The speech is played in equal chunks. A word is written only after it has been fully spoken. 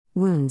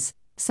Wounds,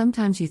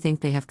 sometimes you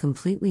think they have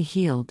completely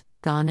healed,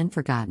 gone and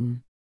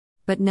forgotten.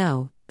 But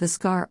no, the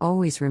scar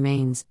always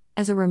remains,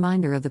 as a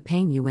reminder of the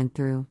pain you went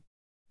through.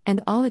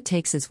 And all it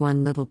takes is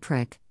one little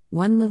prick,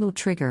 one little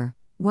trigger,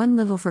 one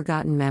little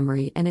forgotten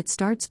memory, and it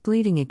starts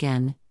bleeding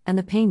again, and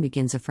the pain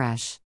begins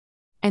afresh.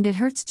 And it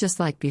hurts just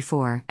like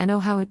before, and oh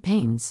how it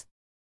pains.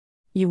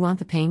 You want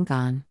the pain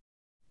gone.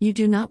 You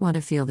do not want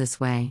to feel this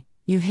way.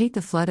 You hate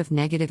the flood of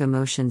negative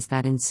emotions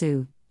that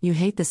ensue. You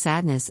hate the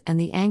sadness and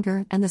the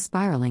anger and the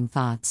spiraling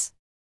thoughts.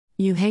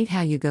 You hate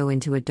how you go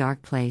into a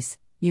dark place.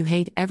 You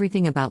hate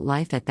everything about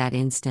life at that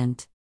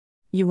instant.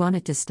 You want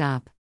it to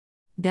stop.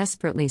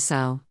 Desperately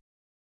so.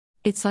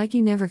 It's like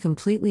you never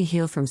completely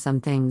heal from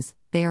some things.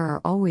 They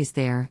are always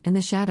there, in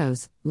the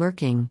shadows,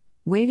 lurking,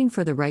 waiting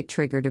for the right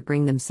trigger to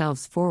bring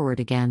themselves forward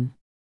again.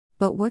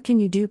 But what can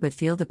you do but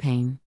feel the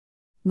pain?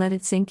 Let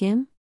it sink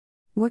in?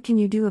 What can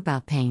you do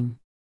about pain?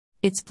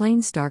 It's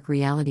plain stark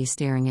reality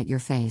staring at your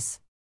face.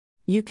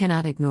 You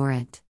cannot ignore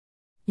it.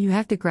 You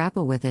have to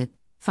grapple with it,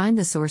 find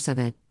the source of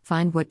it,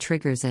 find what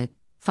triggers it,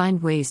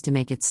 find ways to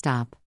make it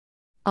stop.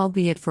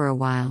 Albeit for a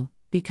while,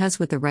 because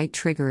with the right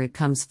trigger it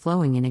comes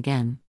flowing in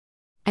again.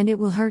 And it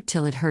will hurt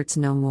till it hurts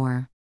no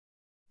more.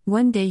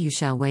 One day you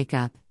shall wake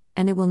up,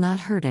 and it will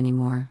not hurt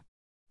anymore.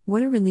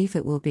 What a relief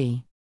it will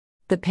be.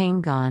 The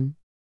pain gone.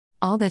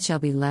 All that shall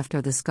be left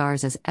are the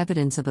scars as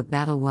evidence of a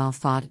battle well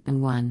fought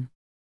and won.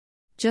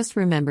 Just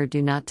remember,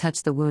 do not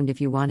touch the wound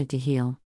if you want it to heal.